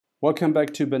Welcome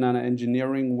back to Banana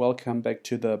Engineering. Welcome back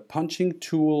to the punching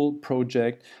tool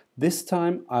project. This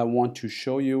time I want to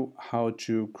show you how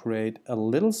to create a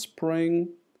little spring,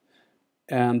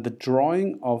 and the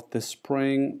drawing of the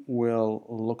spring will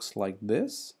looks like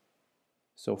this.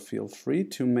 So feel free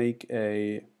to make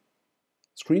a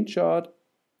screenshot,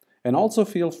 and also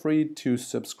feel free to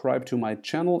subscribe to my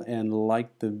channel and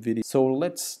like the video. So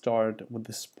let's start with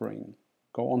the spring.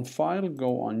 Go on File,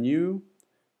 go on New,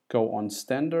 go on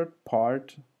Standard,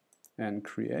 Part, and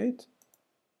Create.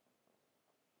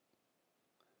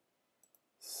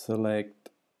 Select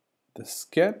the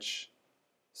sketch,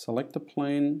 select the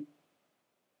plane,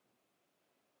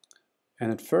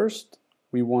 and at first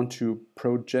we want to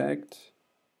project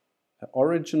the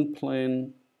origin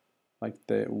plane, like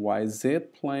the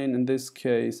YZ plane in this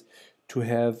case, to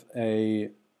have a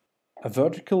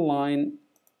vertical line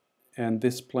and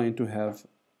this plane to have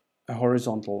a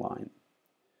horizontal line.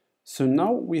 So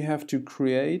now we have to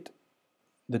create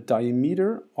the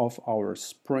diameter of our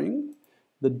spring.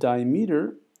 The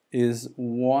diameter is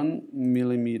 1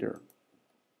 millimeter.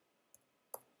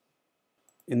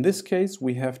 In this case,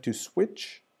 we have to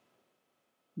switch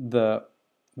the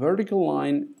vertical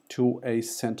line to a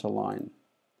center line,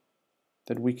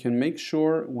 that we can make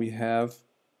sure we have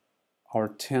our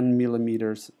 10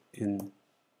 millimeters in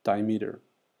diameter.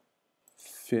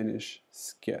 Finish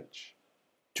sketch.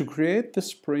 To create the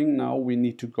spring now we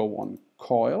need to go on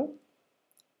Coil,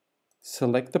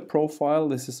 select the profile.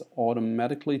 This is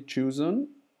automatically chosen,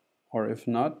 or if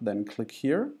not, then click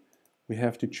here. We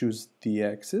have to choose the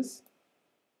axis,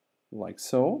 like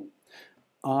so.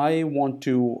 I want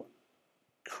to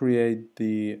create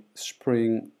the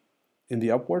spring in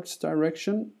the upwards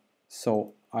direction,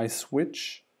 so I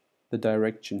switch the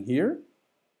direction here.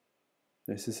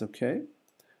 This is okay.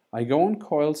 I go on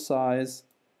coil size,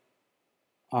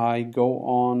 I go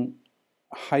on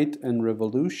height and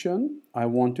revolution. I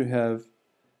want to have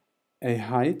a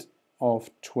height of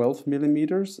 12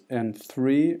 millimeters and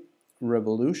 3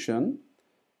 revolution.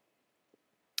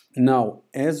 Now,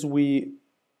 as we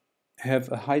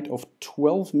have a height of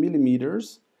 12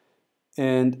 millimeters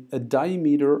and a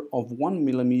diameter of 1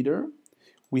 millimeter,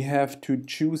 we have to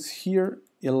choose here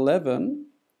 11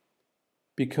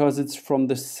 because it's from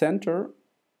the center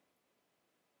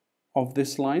of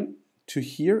this line to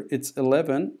here, it's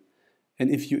 11, and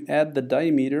if you add the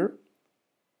diameter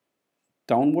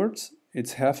downwards,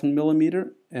 it's 0.5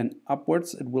 millimeter, and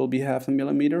upwards it will be 0.5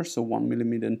 millimeter, so 1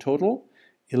 millimeter in total.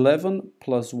 11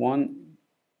 plus 1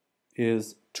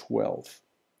 is 12.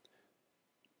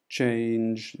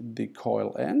 Change the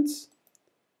coil ends.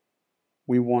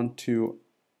 We want to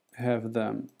have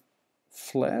them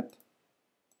flat,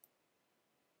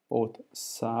 both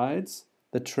sides.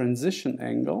 The transition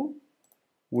angle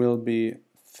will be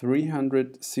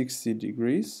 360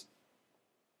 degrees.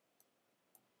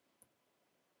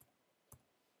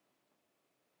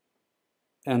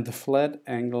 And the flat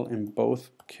angle in both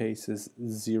cases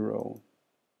 0.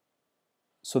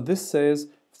 So this says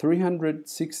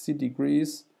 360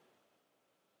 degrees,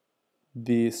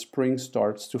 the spring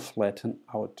starts to flatten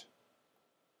out.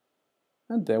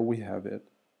 And there we have it.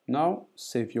 Now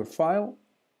save your file,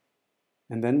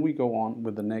 and then we go on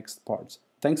with the next parts.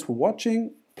 Thanks for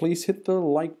watching. Please hit the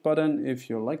like button if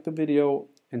you like the video,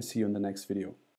 and see you in the next video.